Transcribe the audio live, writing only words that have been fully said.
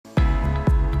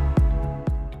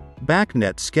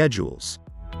BACnet schedules.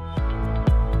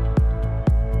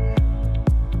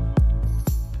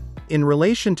 In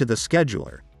relation to the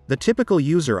scheduler, the typical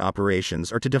user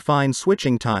operations are to define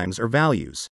switching times or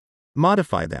values,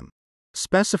 modify them,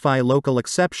 specify local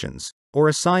exceptions, or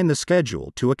assign the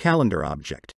schedule to a calendar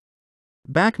object.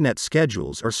 BACnet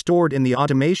schedules are stored in the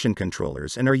automation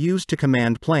controllers and are used to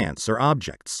command plants or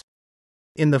objects.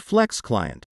 In the Flex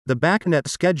client, the BACnet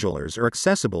schedulers are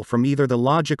accessible from either the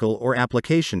logical or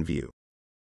application view.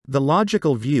 The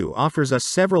logical view offers us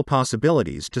several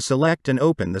possibilities to select and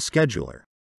open the scheduler.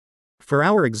 For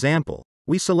our example,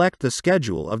 we select the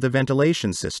schedule of the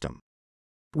ventilation system.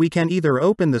 We can either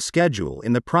open the schedule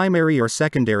in the primary or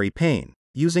secondary pane,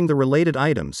 using the related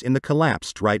items in the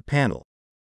collapsed right panel.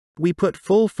 We put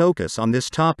full focus on this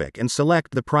topic and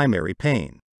select the primary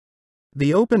pane.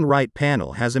 The open right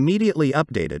panel has immediately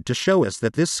updated to show us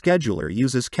that this scheduler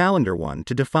uses calendar 1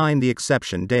 to define the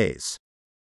exception days.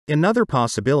 Another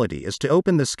possibility is to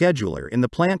open the scheduler in the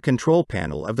plant control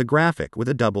panel of the graphic with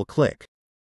a double click.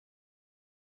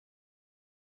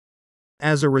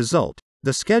 As a result,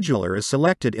 the scheduler is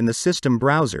selected in the system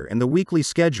browser and the weekly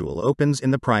schedule opens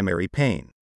in the primary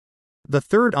pane. The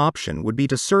third option would be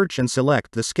to search and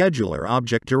select the scheduler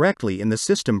object directly in the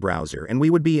system browser, and we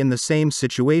would be in the same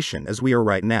situation as we are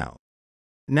right now.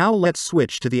 Now let's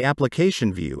switch to the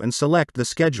application view and select the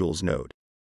schedules node.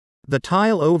 The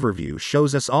tile overview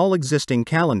shows us all existing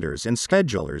calendars and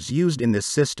schedulers used in this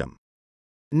system.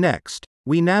 Next,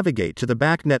 we navigate to the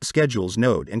BACnet schedules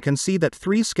node and can see that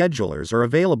 3 schedulers are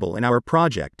available in our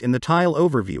project in the tile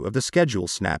overview of the schedule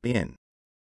snap-in.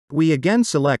 We again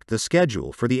select the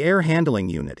schedule for the air handling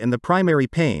unit and the primary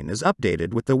pane is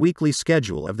updated with the weekly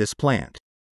schedule of this plant.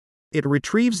 It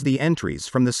retrieves the entries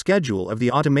from the schedule of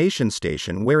the automation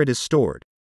station where it is stored.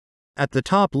 At the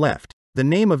top left, the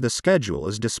name of the schedule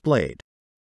is displayed.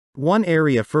 One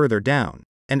area further down,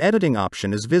 an editing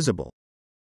option is visible.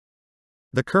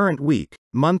 The current week,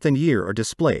 month and year are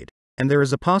displayed, and there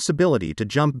is a possibility to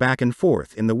jump back and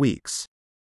forth in the weeks.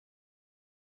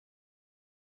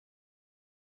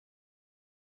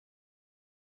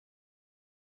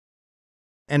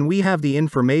 And we have the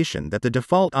information that the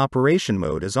default operation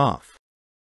mode is off.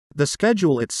 The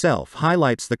schedule itself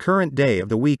highlights the current day of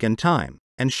the week and time,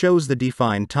 and shows the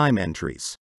defined time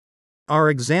entries. Our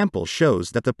example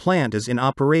shows that the plant is in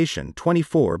operation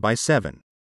 24/7.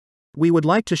 We would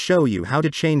like to show you how to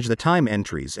change the time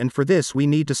entries, and for this we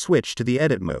need to switch to the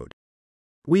edit mode.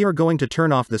 We are going to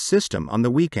turn off the system on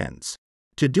the weekends.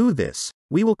 To do this,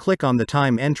 we will click on the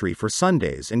time entry for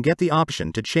Sundays and get the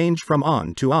option to change from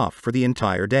on to off for the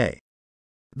entire day.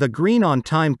 The green on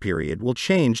time period will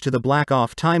change to the black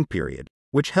off time period,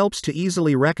 which helps to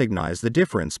easily recognize the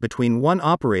difference between one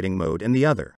operating mode and the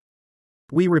other.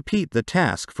 We repeat the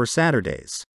task for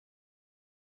Saturdays.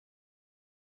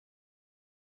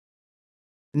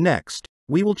 Next,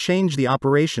 we will change the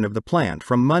operation of the plant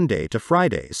from Monday to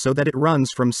Friday so that it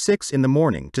runs from 6 in the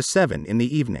morning to 7 in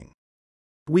the evening.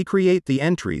 We create the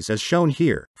entries as shown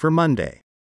here, for Monday.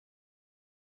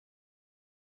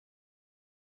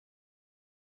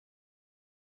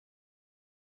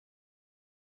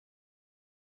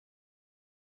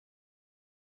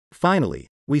 Finally,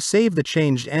 we save the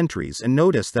changed entries and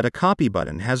notice that a copy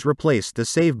button has replaced the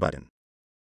save button.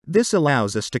 This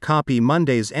allows us to copy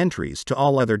Monday's entries to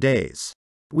all other days.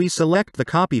 We select the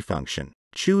copy function,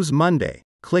 choose Monday,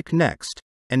 click Next,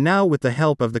 and now with the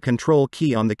help of the Control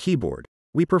key on the keyboard,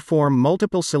 we perform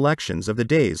multiple selections of the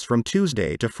days from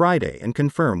Tuesday to Friday and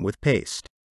confirm with paste.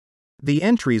 The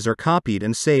entries are copied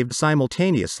and saved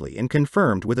simultaneously and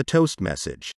confirmed with a toast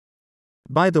message.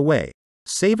 By the way,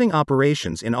 saving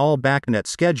operations in all BACnet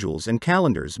schedules and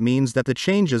calendars means that the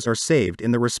changes are saved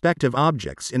in the respective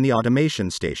objects in the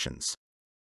automation stations.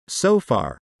 So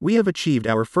far, we have achieved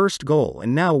our first goal,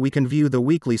 and now we can view the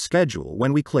weekly schedule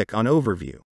when we click on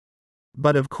Overview.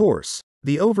 But of course,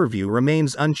 the overview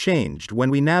remains unchanged when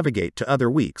we navigate to other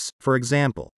weeks, for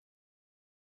example.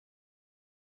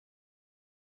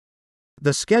 The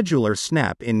scheduler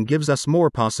snap-in gives us more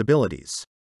possibilities.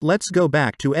 Let's go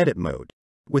back to edit mode.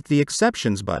 With the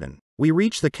exceptions button, we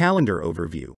reach the calendar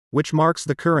overview, which marks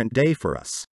the current day for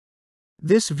us.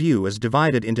 This view is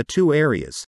divided into 2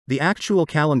 areas, the actual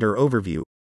calendar overview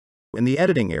and the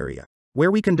editing area,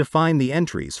 where we can define the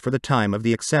entries for the time of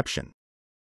the exception.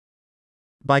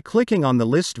 By clicking on the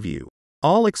list view,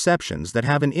 all exceptions that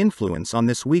have an influence on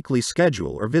this weekly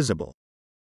schedule are visible.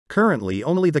 Currently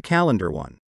only the calendar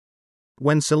one.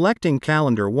 When selecting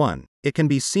calendar 1, it can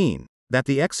be seen that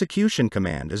the execution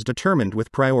command is determined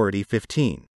with priority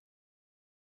 15.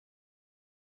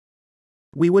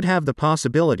 We would have the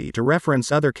possibility to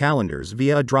reference other calendars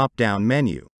via a drop-down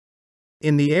menu.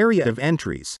 In the area of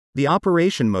entries, the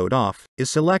operation mode off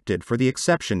is selected for the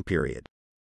exception period.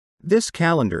 This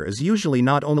calendar is usually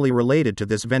not only related to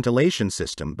this ventilation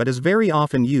system but is very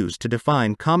often used to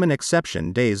define common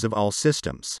exception days of all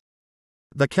systems.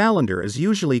 The calendar is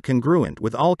usually congruent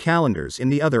with all calendars in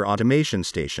the other automation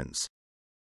stations.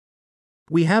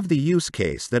 We have the use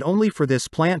case that only for this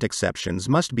plant exceptions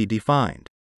must be defined.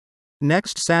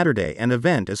 Next Saturday an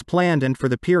event is planned, and for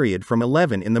the period from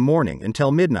 11 in the morning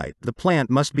until midnight the plant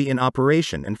must be in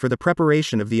operation, and for the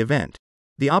preparation of the event,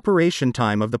 the operation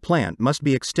time of the plant must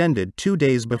be extended 2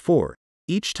 days before,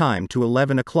 each time to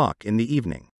 11 o'clock in the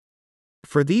evening.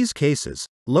 For these cases,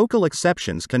 local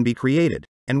exceptions can be created,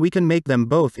 and we can make them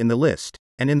both in the list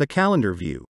and in the calendar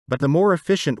view, but the more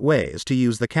efficient way is to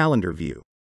use the calendar view.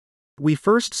 We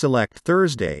first select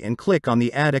Thursday and click on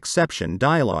the Add Exception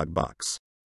dialog box.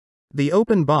 The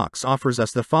open box offers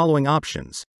us the following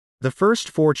options. The first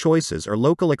 4 choices are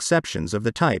local exceptions of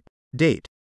the type, date,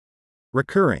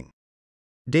 recurring,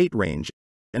 date range,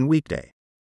 and weekday.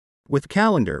 With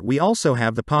calendar we also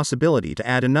have the possibility to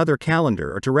add another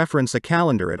calendar or to reference a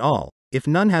calendar at all, if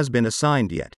none has been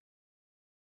assigned yet.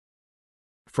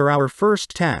 For our first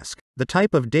task, the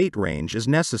type of date range is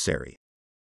necessary.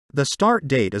 The start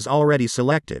date is already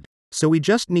selected, so we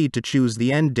just need to choose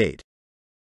the end date.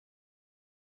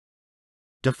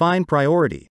 Define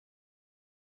priority.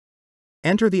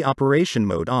 Enter the operation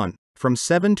mode on, from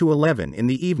 7 to 11 in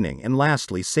the evening, and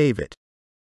lastly save it.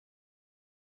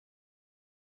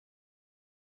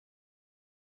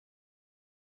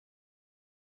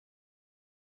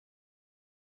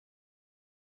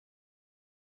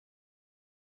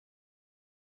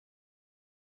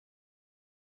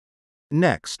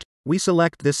 Next, we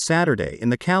select this Saturday in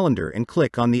the calendar and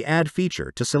click on the Add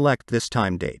feature to select this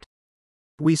time date.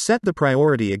 We set the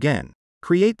priority again,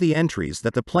 create the entries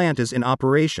that the plant is in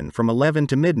operation from 11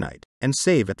 to midnight, and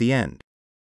save at the end.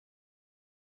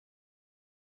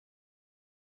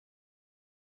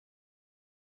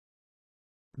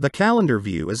 The calendar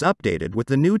view is updated with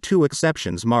the new 2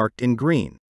 exceptions marked in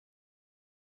green.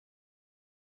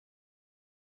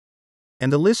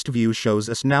 And the list view shows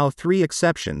us now 3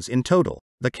 exceptions in total,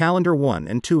 the calendar 1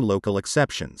 and 2 local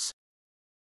exceptions.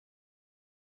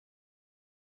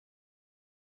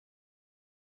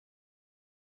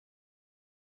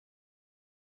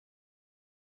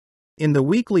 In the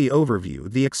weekly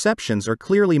overview the exceptions are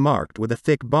clearly marked with a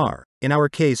thick bar, in our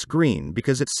case green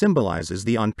because it symbolizes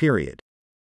the on period.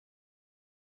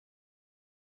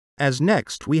 As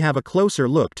next we have a closer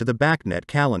look to the BACnet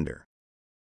calendar.